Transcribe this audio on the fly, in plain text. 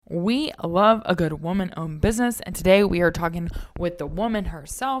We love a good woman-owned business, and today we are talking with the woman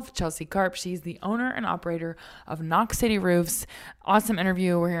herself, Chelsey Carp. She's the owner and operator of Knox City Roofs. Awesome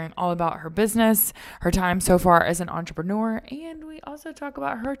interview. We're hearing all about her business, her time so far as an entrepreneur, and we also talk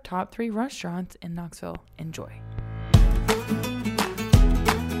about her top 3 restaurants in Knoxville. Enjoy.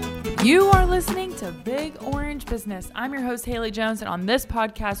 You are listening to Big Orange Business. I'm your host, Haley Jones, and on this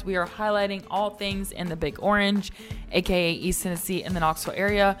podcast, we are highlighting all things in the Big Orange, aka East Tennessee and the Knoxville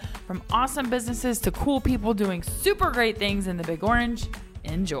area, from awesome businesses to cool people doing super great things in the Big Orange.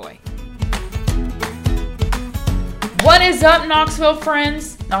 Enjoy. What is up, Knoxville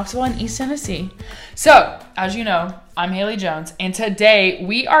friends? Knoxville and East Tennessee. So, as you know, I'm Haley Jones, and today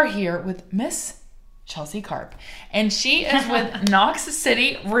we are here with Miss Chelsey Carp, and she is with Knox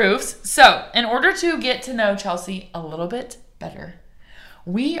City Roofs. So, in order to get to know Chelsey a little bit better,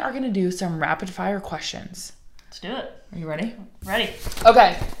 we are going to do some rapid fire questions. Let's do it. Are you ready? Ready.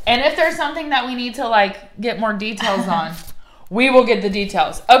 Okay. And if there's something that we need to get more details on, we will get the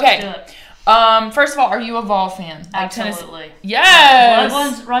details. Okay. Let's do it. First of all, are you a Vol fan? Absolutely. Yes.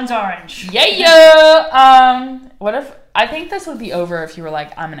 Blood runs orange. Yeah. What if I think this would be over if you were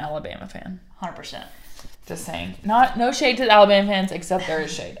like, I'm an Alabama fan. 100%. Just saying. No shade to the Alabama fans, except there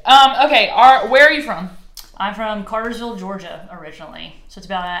is shade. Okay. Where are you from? I'm from Cartersville, Georgia, originally. So it's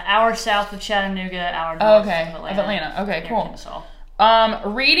about an hour south of Chattanooga, hour north of Atlanta. Okay, cool. Kennesaw.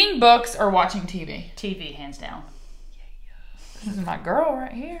 Reading books or watching TV? TV, hands down. This is my girl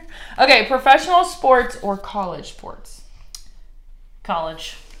right here. Okay, professional sports or college sports?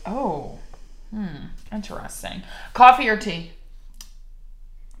 College. Oh. Interesting. Coffee or tea?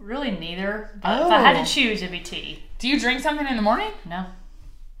 Really neither. But if I had to choose, it'd be tea. Do you drink something in the morning? No.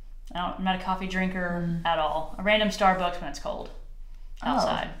 I'm not a coffee drinker at all. A random Starbucks when it's cold.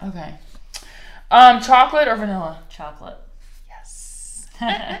 Outside. Oh, okay. Chocolate or vanilla? Chocolate. Yes.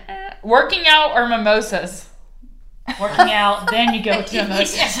 Working out or mimosas? Working out, then you go to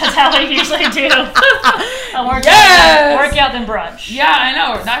mimosas. That's how I usually do. Work out, then brunch. Yeah, I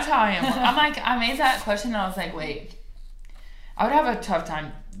know. That's how I am. I made that question and I was like, wait. I would have a tough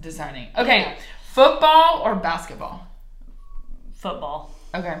time deciding. Okay, yeah. Football or basketball? Football.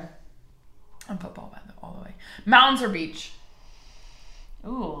 Okay. I'm football all the way. Mountains or beach?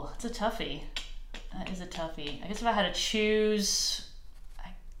 Ooh, that's a toughie. That is a toughie. I guess if I had to choose...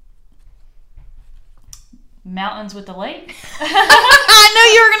 Mountains with the lake? I knew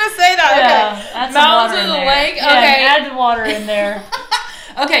you were going to say that. Yeah, okay. That's Mountains with the lake? Okay. Yeah, add the water in there.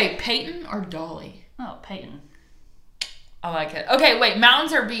 Okay, Peyton or Dolly? Oh, Peyton. I like it. Okay, wait,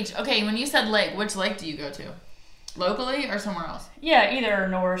 mountains or beach? Okay, when you said lake, which lake do you go to? Locally or somewhere else? Yeah, either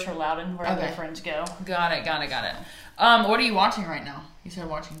Norris or Loudon, where my friends go. Got it. What are you watching right now? You started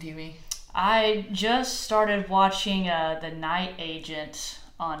watching TV. I just started watching The Night Agent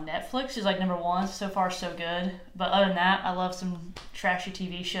on Netflix. It's like number 1. So far, so good. But other than that, I love some trashy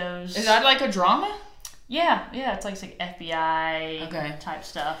TV shows. Is that like a drama? Yeah, it's like FBI type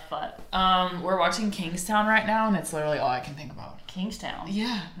stuff, but... We're watching Kingstown right now, and it's literally all I can think about. Kingstown?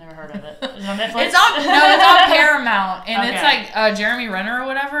 Yeah. Never heard of it. Is it on Netflix? It's on Paramount, and it's like Jeremy Renner or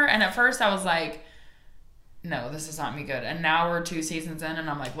whatever, and at first I was like, no, this is not me good, and now we're 2 seasons in, and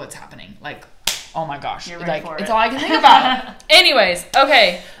I'm like, what's happening? Like, oh my gosh. You're ready for it. It's all I can think about. Anyways,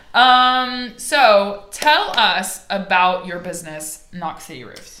 okay. So tell us about your business, Knox City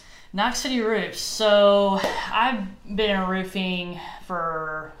Roofs. Knox City Roofs. So I've been in roofing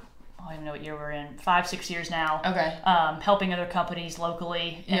for, I don't even know what year we're in, 5-6 years now. Okay. Helping other companies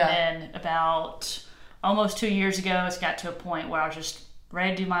locally. And then about almost 2 years ago, it's got to a point where I was just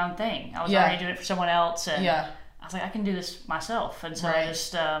ready to do my own thing. I was already doing it for someone else. And I was like, I can do this myself. And so I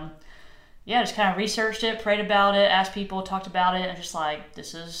just kind of researched it, prayed about it, asked people, talked about it, and just like,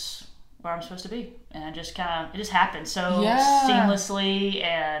 this is where I'm supposed to be. And it just happened so seamlessly,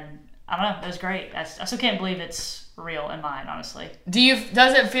 and I don't know, it was great. I still can't believe it's real in mine, honestly.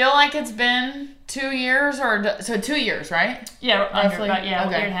 Does it feel like it's been 2 years, so 2 years, right? Yeah, roughly. A year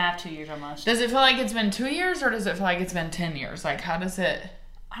and a half, 2 years almost. Does it feel like it's been 2 years, or does it feel like it's been 10 years? Like, how does it?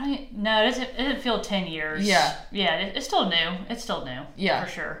 It doesn't feel 10 years. Yeah. Yeah, it's still new. It's still new. Yeah.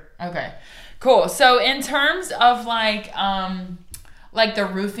 For sure. Okay. Cool. So in terms of like the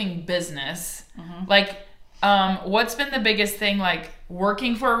roofing business, what's been the biggest thing, like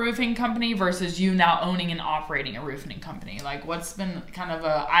working for a roofing company versus you now owning and operating a roofing company? Like, what's been kind of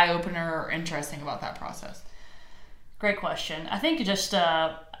a eye-opener or interesting about that process? Great question. I think just,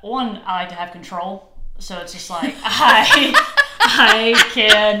 one, I like to have control. So it's just like, I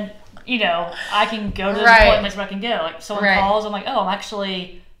can, I can go to those appointments where I can go. Like, someone calls, I'm like, oh, I'm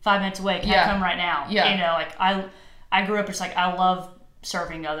actually 5 minutes away. Can I come right now? Yeah. I grew up just like, I love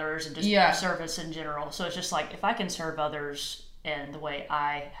serving others and just service in general. So it's just like, if I can serve others in the way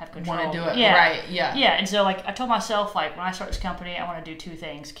I have control. Want to do it, right, yeah. Yeah, and so like I told myself, like, when I start this company, I want to do two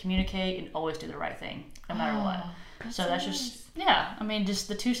things: communicate and always do the right thing, no matter what. So that's just, I mean, just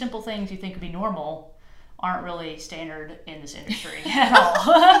the two simple things you think would be normal aren't really standard in this industry at all.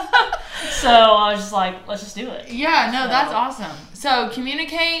 So I was just like, let's just do it. Yeah, no, that's awesome. So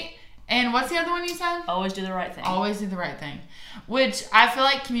communicate, and what's the other one you said? Always do the right thing. Always do the right thing. Which I feel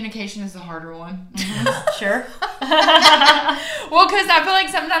like communication is the harder one. Mm-hmm. Sure. Well, because I feel like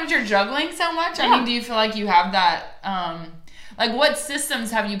sometimes you're juggling so much. I mean, do you feel like you have that, like, what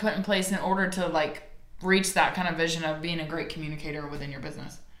systems have you put in place in order to, like, reach that kind of vision of being a great communicator within your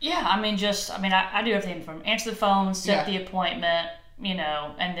business? Yeah, I mean, I do everything from answer the phone, set the appointment, you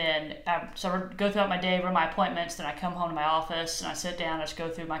know, and then I go throughout my day, run my appointments, then I come home to my office and I sit down, I just go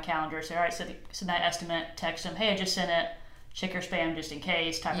through my calendar, say, all right, send that estimate, text them, hey, I just sent it, check your spam just in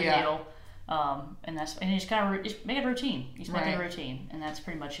case, type of deal. And you just kind of just make it a routine. You just make it a routine, and that's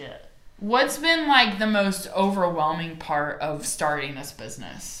pretty much it. What's been like the most overwhelming part of starting this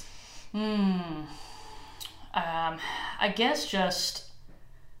business? I guess just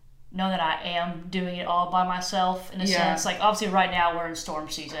know that I am doing it all by myself in a sense. Like, obviously right now we're in storm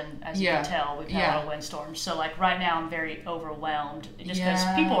season, as you can tell. We've had a lot of windstorms. So like right now I'm very overwhelmed just because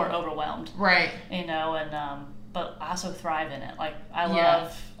people are overwhelmed. Right. You know, and but I also thrive in it. Like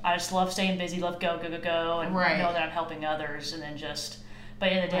I just love staying busy, love go, and know that I'm helping others, and then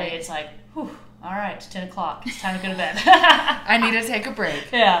but in the day it's like, whew, all right, it's 10 o'clock. It's time to go to bed. I need to take a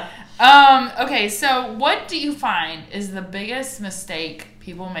break. Yeah. Okay, so what do you find is the biggest mistake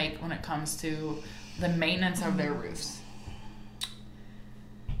people make when it comes to the maintenance of their roofs?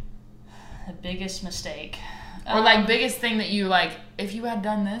 The biggest mistake. Or like biggest thing that you like, if you had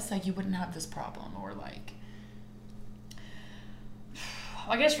done this, like you wouldn't have this problem, or like.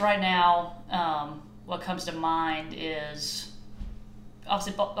 I guess right now, what comes to mind is,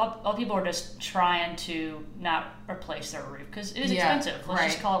 obviously, a lot of people are just trying to not replace their roof because it is expensive. Let's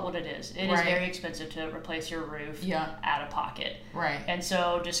just call it what it is. It is very expensive to replace your roof out of pocket. Right. And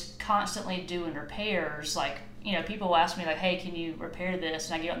so just constantly doing repairs, like, you know, people will ask me, like, hey, can you repair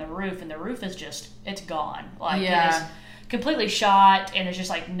this? And I get on the roof, and the roof is just, it's gone. Like, it is completely shot, and it's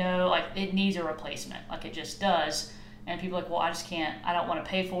just like, no, like, it needs a replacement. Like, it just does. And people are like, well, I just can't, I don't want to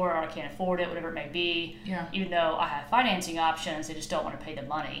pay for it, or I can't afford it, whatever it may be. Yeah. Even though I have financing options, they just don't want to pay the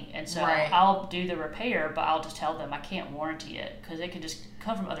money. And so I'll do the repair, but I'll just tell them I can't warranty it because it could just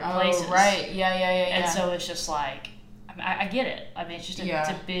come from other places. Right. Yeah. And so it's just like, I get it. I mean, it's just it's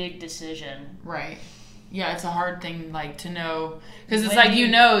a big decision. Right. Yeah, it's a hard thing, like, to know. Because it's like, you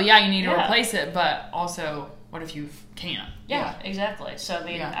need to replace it, but also, what if you can't? Yeah, exactly. So, I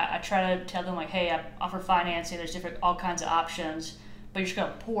mean, I try to tell them, like, hey, I offer financing. There's all kinds of options, but you're just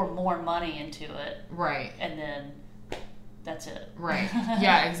going to pour more money into it. Right. And then that's it. Right.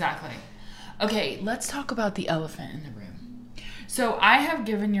 Yeah, exactly. Okay, let's talk about the elephant in the room. So, I have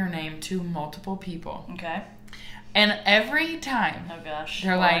given your name to multiple people. Okay. And every time,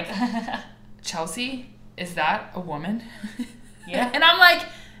 they're like, Chelsey, is that a woman? Yeah. And I'm like,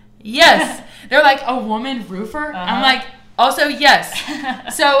 yes. They're like, a woman roofer? I'm like, also, yes.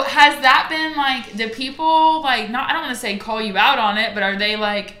 So has that been like, do people like, not, I don't want to say call you out on it, but are they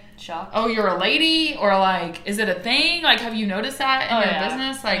like, shocked? Oh, you're a lady? Or like, is it a thing? Like, have you noticed that in your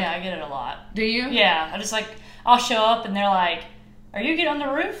business? Like, yeah, I get it a lot. Do you? Yeah. I just like, I'll show up and they're like, are you getting on the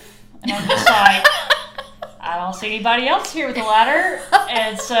roof? And I'm just like, I don't see anybody else here with a ladder.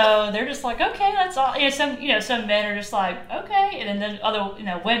 And so they're just like, okay, that's all. Some men are just like, okay. And then other,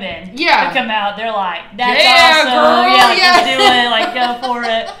 women who come out, they're like, that's awesome. Girl, just do it. Like, go for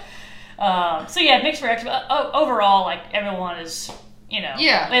it. So yeah, it makes for extra. Overall, like, everyone is,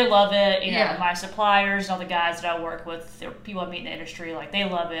 they love it. My suppliers and all the guys that I work with, they're people I meet in the industry, like, they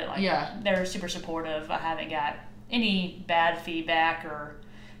love it. Like, they're super supportive. I haven't got any bad feedback or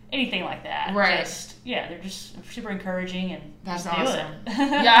anything like that. Right. They're just super encouraging, and that's just awesome. Do it.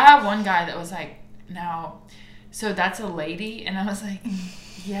 Yeah, I have one guy that was like, so that's a lady? And I was like,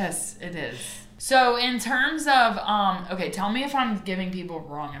 yes, it is. So in terms of, tell me if I'm giving people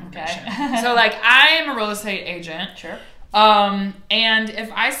wrong information. Okay. So like, I am a real estate agent. Sure. And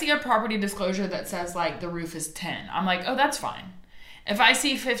if I see a property disclosure that says like the roof is 10, I'm like, oh, that's fine. If I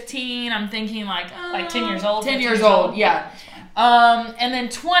see 15, I'm thinking like 10 years old. 10 years old, yeah. And then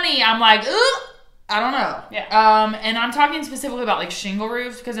 20, I'm like, ugh, I don't know. Yeah. And I'm talking specifically about like shingle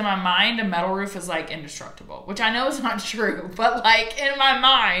roofs because in my mind, a metal roof is like indestructible, which I know is not true, but like in my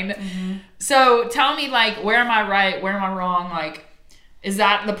mind. Mm-hmm. So tell me, like, where am I right? Where am I wrong? Like, Is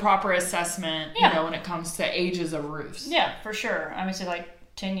that the proper assessment, you know, when it comes to ages of roofs? Yeah, for sure. I mean, so like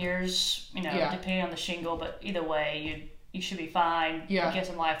 10 years, you know, depending on the shingle, but either way, you should be fine. Yeah. You get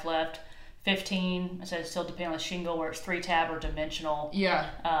some life left. 15, I said still depending on the shingle, where it's 3-tab or dimensional.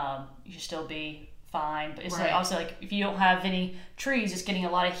 Yeah. You should still be fine. But it's like also like if you don't have any trees, it's getting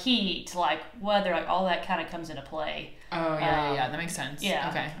a lot of heat, like weather, like all that kind of comes into play. Oh yeah, that makes sense. Yeah.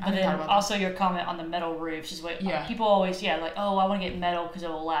 Okay. But then also your comment on the metal roofs is what people always like, oh, I want to get metal because it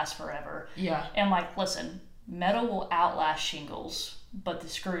will last forever. Yeah. And like, listen, metal will outlast shingles, but the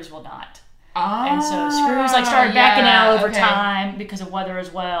screws will not. And so screws like started backing out over time because of weather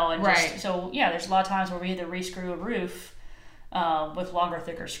as well. And so there's a lot of times where we either re-screw a roof with longer,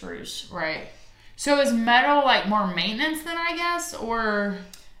 thicker screws. Right. So is metal like more maintenance than I guess, or?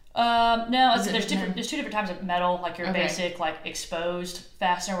 No, there's two different types of metal, like your basic like exposed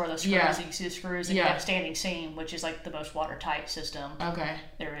fastener where those screws, you can see the screws, and you have standing seam, which is like the most watertight system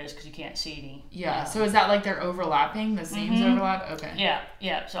there is because you can't see any. Yeah. So is that like they're overlapping? The seams overlap? Okay.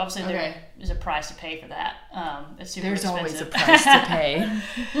 Yeah. So obviously there's a price to pay for that. It's super expensive. Always a price to pay.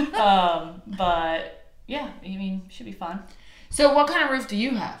 But yeah, I mean, should be fun. So what kind of roof do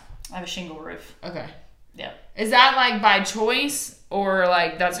you have? I have a shingle roof. Okay. Yeah. Is that like by choice? Or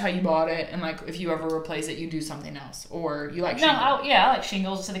like that's how you bought it, and like if you ever replace it, you do something else, or you like shingles? I like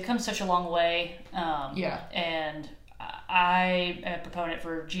shingles. So they come such a long way. And I am a proponent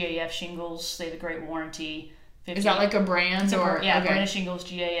for GAF shingles. They have a great warranty. Is that like a brand? Brand of shingles,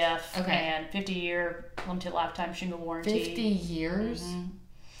 GAF. Okay. And 50-year limited lifetime shingle warranty. 50 years. Mm-hmm.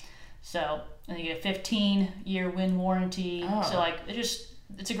 So and you get a 15-year wind warranty. Oh. So like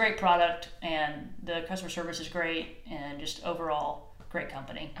it's a great product, and the customer service is great, and just overall great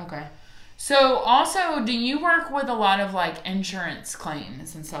company. Okay. So also, do you work with a lot of like insurance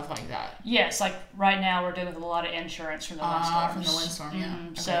claims and stuff like that? Yes, like right now we're dealing with a lot of insurance from the windstorms. From the windstorm, yeah. Mm-hmm.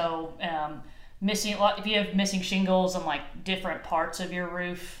 Okay. So if you have missing shingles on like different parts of your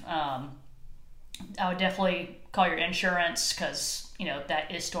roof, I would definitely call your insurance because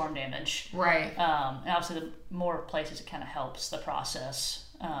that is storm damage. Right. And obviously the more places it kind of helps the process.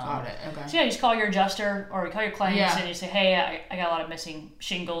 Got it. Okay. So you just call your adjuster or you call your claims and you say, hey, I got a lot of missing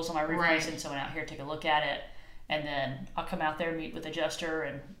shingles on my roof. Right. Send someone out here to take a look at it, and then I'll come out there, meet with the adjuster,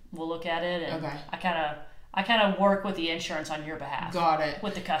 and we'll look at it. And I kind of work with the insurance on your behalf. Got it.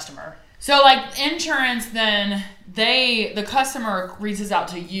 With the customer. So like insurance, then the customer reaches out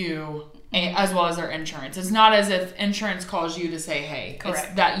to you. As well as their insurance. It's not as if insurance calls you to say, hey. Correct.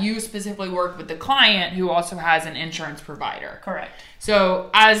 It's that you specifically work with the client who also has an insurance provider. Correct. So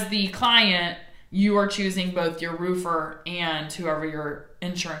as the client, you are choosing both your roofer and whoever your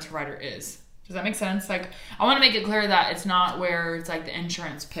insurance provider is. Does that make sense? Like, I want to make it clear that it's not where it's like the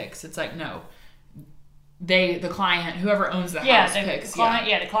insurance picks. It's like, no. The client, whoever owns the house picks. The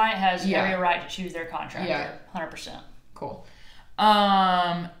client has every right to choose their contractor. Yeah. 100%. Cool.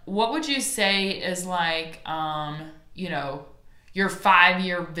 What would you say is like, your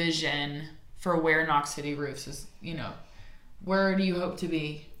 5-year vision for where Knox City Roofs is, where do you hope to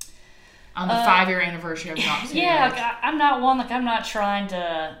be on the 5-year anniversary of Knox City Roofs? I'm not trying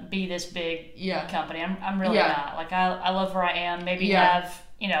to be this big company. I'm really not. Like, I love where I am. Maybe have,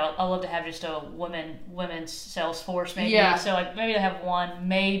 I love to have just a women's sales force maybe. Yeah. So like maybe I have one,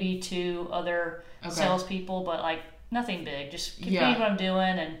 maybe 2 other salespeople, but like, nothing big. Just continue what I'm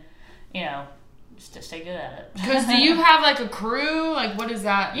doing and, just to stay good at it. Because do you have like a crew? Like what is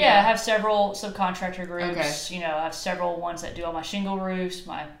that? Yeah, I have several subcontractor groups. Okay. I have several ones that do all my shingle roofs,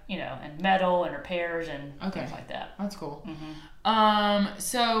 my, and metal and repairs and things like that. That's cool. Mm-hmm.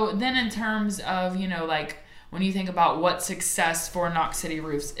 So then in terms of, like when you think about what success for Knox City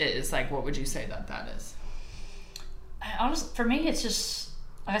Roofs is, like what would you say that is? Honestly, for me, it's just,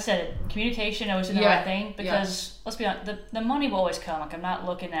 like I said, communication, always doing the right thing, because let's be honest, the money will always come. Like I'm not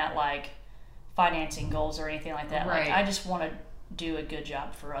looking at like financing goals or anything like that. Right. Like I just want to do a good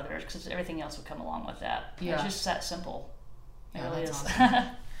job for others because everything else will come along with that. Yeah. It's just that simple. It really is. Awesome.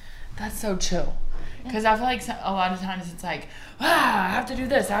 That's so chill. Because I feel like a lot of times it's like, I have to do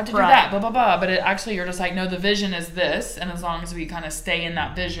this, I have to do that, blah, blah, blah. But actually you're just like, no, the vision is this. And as long as we kind of stay in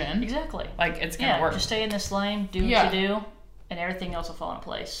that vision. Exactly. Like it's going to work. Just stay in this lane, do what you do. And everything else will fall in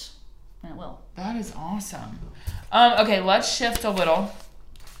place. And it will. That is awesome. Okay, let's shift a little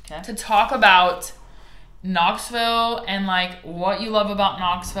to talk about Knoxville and like what you love about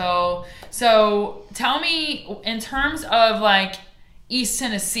Knoxville. So tell me, in terms of like East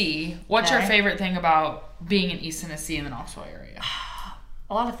Tennessee, what's your favorite thing about being in East Tennessee in the Knoxville area?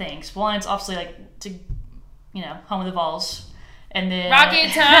 A lot of things. One, it's obviously like home of the Vols. And then Rocky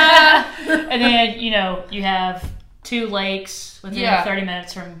time. And then, you have 2 lakes within 30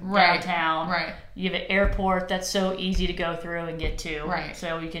 minutes from downtown. Right. You have an airport that's so easy to go through and get to. Right.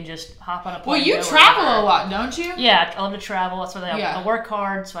 So you can just hop on a plane. Well, you travel a lot, don't you? Yeah, I love to travel. That's why I work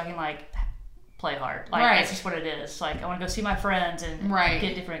hard so I can like play hard. Like that's just what it is. Like I want to go see my friends and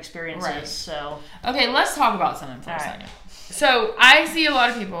get different experiences. Right. So okay, let's talk about something for a second. So I see a lot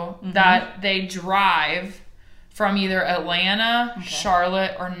of people that they drive from either Atlanta,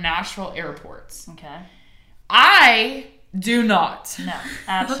 Charlotte, or Nashville airports. Okay. I do not. No,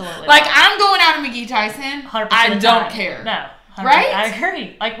 absolutely. Like not. I'm going out to McGee Tyson. 100% I don't care. No. Right? I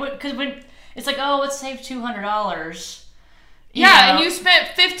agree. Like because when it's like, oh, let's save $200. Yeah, and you spent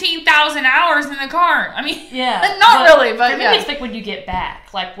 15,000 hours in the car. I mean, not really, but for me, it's like when you get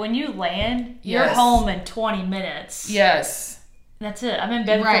back. Like when you land, you're home in 2020 minutes. Yes. That's it. I'm in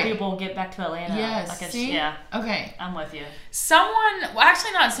bed before people get back to Atlanta. Yes. Like see? Yeah. Okay. I'm with you.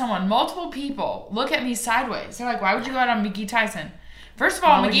 Multiple people look at me sideways. They're like, why would you go out on McGee Tyson? First of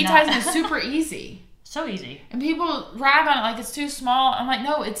all, McGee Tyson is super easy. So easy. And people rag on it like it's too small. I'm like,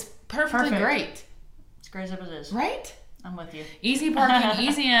 no, it's perfectly great. It's great as it is. Right? I'm with you. Easy parking,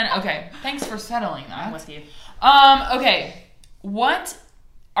 easy in. Okay, thanks for settling that. I'm with you. Okay. What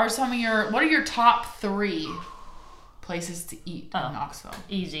are your top 3 places to eat in Knoxville?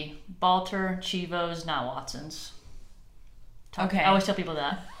 Easy. Balter, Chivo's, not Watson's. Okay. I always tell people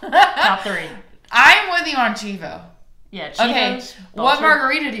that. Top 3. I'm with you on Chivo. Yeah, Chivo's. Okay. Balter. What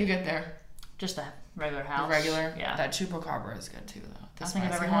margarita do you get there? Just the regular house. The regular? Yeah. That chupacabra is good too, though. I think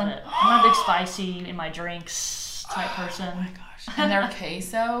I've ever had it. I'm not a big spicy in my drinks type person. Oh my gosh. And their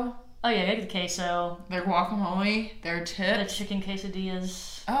queso? Oh yeah, I get the queso. Their guacamole, their chips. The chicken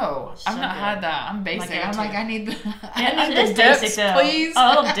quesadillas. Oh, I've not had that. I'm basic. I'm like, I need the dips, basic, please. Oh,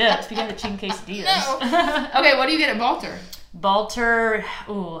 I love dips. You got the chicken quesadillas. No. Okay, what do you get at Balter? Balter,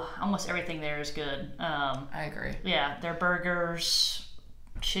 almost everything there is good. I agree. Yeah, their burgers,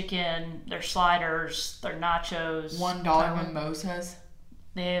 chicken, their sliders, their nachos. $1 mimosas.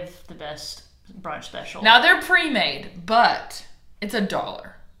 They have the best brunch special. Now they're pre-made, but it's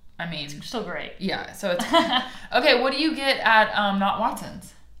 $1. I mean, it's still great. Yeah, so it's okay. What do you get at Not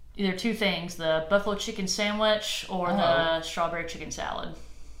Watson's? Either 2 things: the buffalo chicken sandwich or the strawberry chicken salad.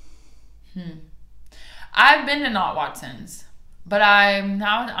 I've been to Not Watson's, but I'm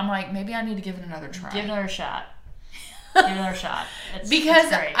like, maybe I need to give it another try. Give it another shot. Give it another shot. Because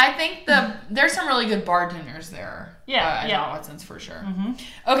it's great. I think there's some really good bartenders there. At Not Watson's for sure. Mm-hmm.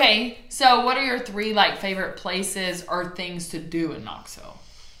 Okay, so what are your 3 like favorite places or things to do in Knoxville?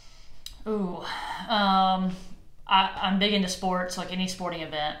 Ooh, I'm big into sports, like any sporting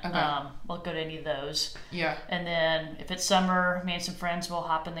event. Okay. I'll go to any of those. Yeah. And then if it's summer, me and some friends will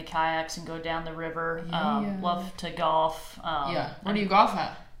hop in the kayaks and go down the river. Love to golf. Where do you golf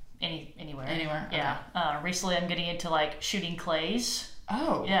at? Anywhere. Anywhere. Yeah. Okay. Recently, I'm getting into like shooting clays.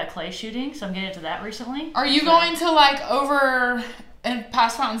 Oh. Yeah, clay shooting. So I'm getting into that recently. Are you going to like over and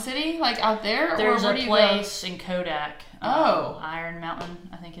past Fountain City, like out there? There's a place in Kodak. Iron Mountain,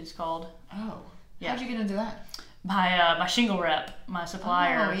 I think it's called. Oh. Yeah. How'd you get into that? My shingle rep, my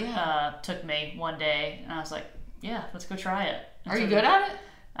supplier, took me one day, and I was like, "Yeah, let's go try it." Are you good at it?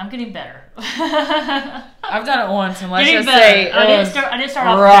 I'm getting better. I've done it once, and let's getting just better. say I didn't start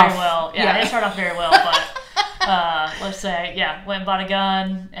off very well. Yeah, I didn't start off very well, but let's say, went and bought a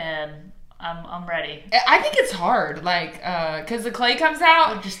gun, and I'm ready. I think it's hard, like, because the clay comes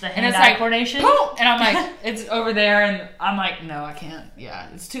out, just the hand-eye coordination, boom, and I'm like, it's over there, and I'm like, no, I can't. Yeah,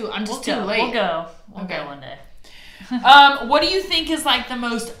 I'm just too late. We'll go one day. What do you think is like the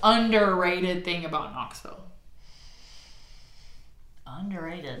most underrated thing about Knoxville?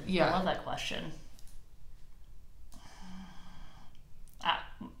 Underrated. Yeah. I love that question.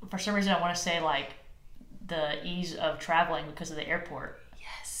 For some reason, I want to say like the ease of traveling because of the airport.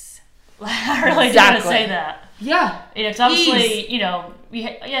 Yes. I really do want to say that. Yeah. It's obviously, you have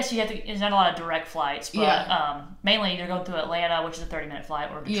to. There's not a lot of direct flights, but mainly you're going through Atlanta, which is a 30-minute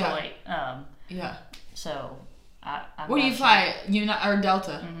flight, or Detroit. Yeah. So. What do you fly? Or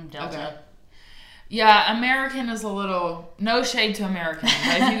Delta? Mm-hmm, Delta. Okay. Yeah, American is a little... No shade to American.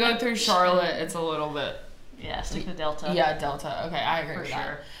 But if you go through Charlotte, it's a little bit... Yeah, stick with Delta. Yeah, Delta. Okay, I agree with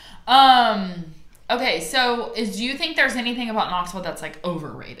sure. that. Okay, so do you think there's anything about Knoxville that's like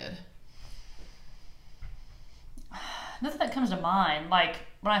overrated? Nothing that comes to mind. Like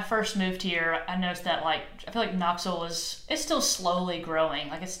when I first moved here, I noticed that like I feel like Knoxville it's still slowly growing.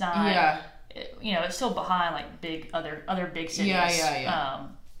 Like it's not... Yeah. It's still behind like other big cities. Yeah.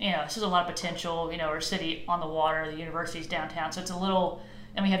 It's just a lot of potential. We're a city on the water. The university's downtown, so it's a little,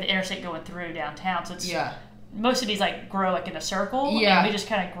 and we have the interstate going through downtown. So it's most of these like grow like in a circle. Yeah. And we just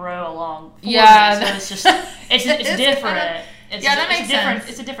kind of grow along. Yeah. So it's just it's different. That makes sense.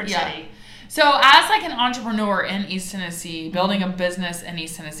 It's a different city. So as like an entrepreneur in East Tennessee, building a business in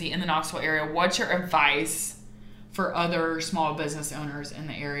East Tennessee in the Knoxville area, what's your advice for other small business owners in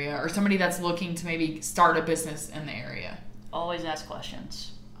the area, or somebody that's looking to maybe start a business in the area? Always ask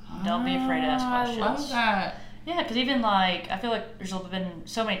questions. Don't be afraid to ask questions. I love that. Yeah, because even like I feel like there's been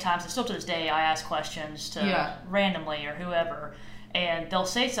so many times, and still to this day, I ask questions to randomly or whoever, and they'll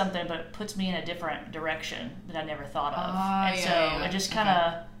say something, but it puts me in a different direction that I never thought of. And so it just kind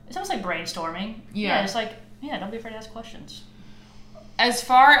of, it's almost like brainstorming. Yeah, it's like, don't be afraid to ask questions. As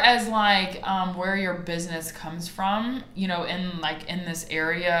far as like where your business comes from, in this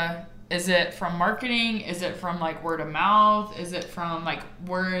area, is it from marketing? Is it from like word of mouth? Is it from like,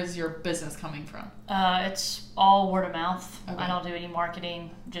 where is your business coming from? It's all word of mouth. Okay. I don't do any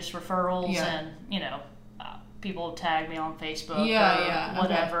marketing, just referrals and, people tag me on Facebook or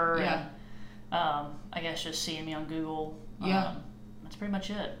whatever. Okay. And I guess just seeing me on Google. That's pretty much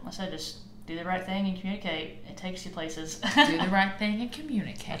it. Like I said, just do the right thing and communicate. It takes you places. Do the right thing and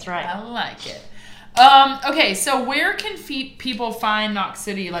communicate. That's right. I like it. Okay, so where can people find Knox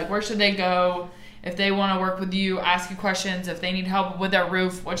City? Like, where should they go if they want to work with you, ask you questions, if they need help with their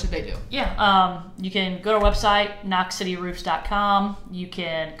roof? What should they do? Yeah, you can go to our website, knoxcityroofs.com. You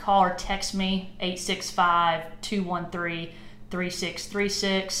can call or text me,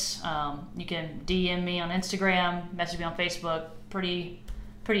 865-213-3636. You can DM me on Instagram, message me on Facebook. Pretty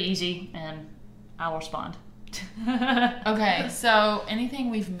easy, and I'll respond. Okay, so anything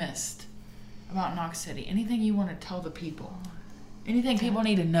we've missed about Knox City? Anything you want to tell the people? Anything people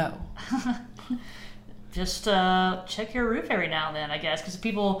need to know? Just check your roof every now and then, I guess, because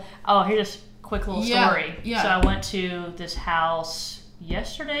people. Oh, here's this quick little story. Yeah. So I went to this house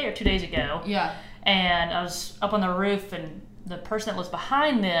yesterday or 2 days ago. Yeah. And I was up on the roof, and the person that was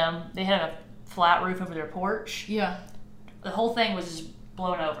behind them, they had a flat roof over their porch. Yeah. The whole thing was just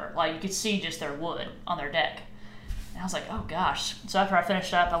blown over. Like, you could see just their wood on their deck. And I was like, oh gosh. So after I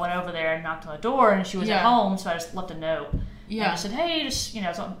finished up, I went over there and knocked on the door, and she was at home, so I just left a note. Yeah. And I said, hey, just,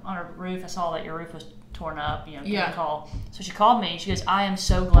 it's on our roof. I saw that your roof was torn up, give me a call. So she called me, and she goes, I am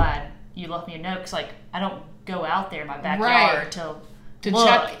so glad you left me a note, because, like, I don't go out there in my backyard to look.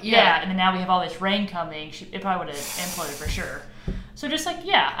 Check. Yeah. And then now we have all this rain coming. It probably would have imploded for sure. So just like,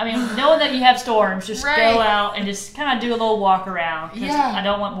 knowing that you have storms, just go out and just kind of do a little walk around, because I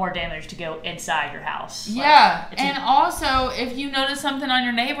don't want more damage to go inside your house. Yeah. And also, if you notice something on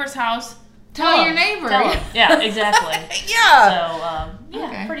your neighbor's house, tell your neighbor. Tell them. Yeah, exactly. Yeah.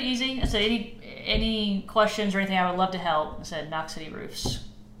 So, pretty easy. So any questions or anything, I would love to help. I said Knox City Roofs.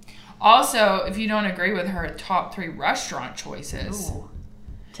 Also, if you don't agree with her top 3 restaurant choices. Ooh.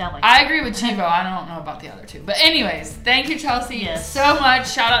 Tell me. I agree with Chivo. I don't know about the other 2. But anyways, thank you, Chelsey, so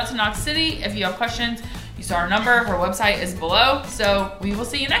much. Shout out to Knox City. If you have questions, you saw her number. Her website is below. So we will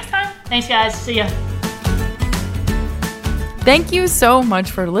see you next time. Thanks, guys. See ya. Thank you so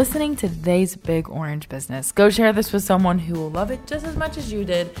much for listening to today's Big Orange Business. Go share this with someone who will love it just as much as you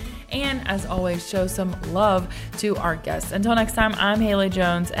did. And as always, show some love to our guests. Until next time, I'm Haley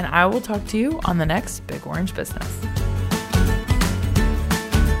Jones, and I will talk to you on the next Big Orange Business.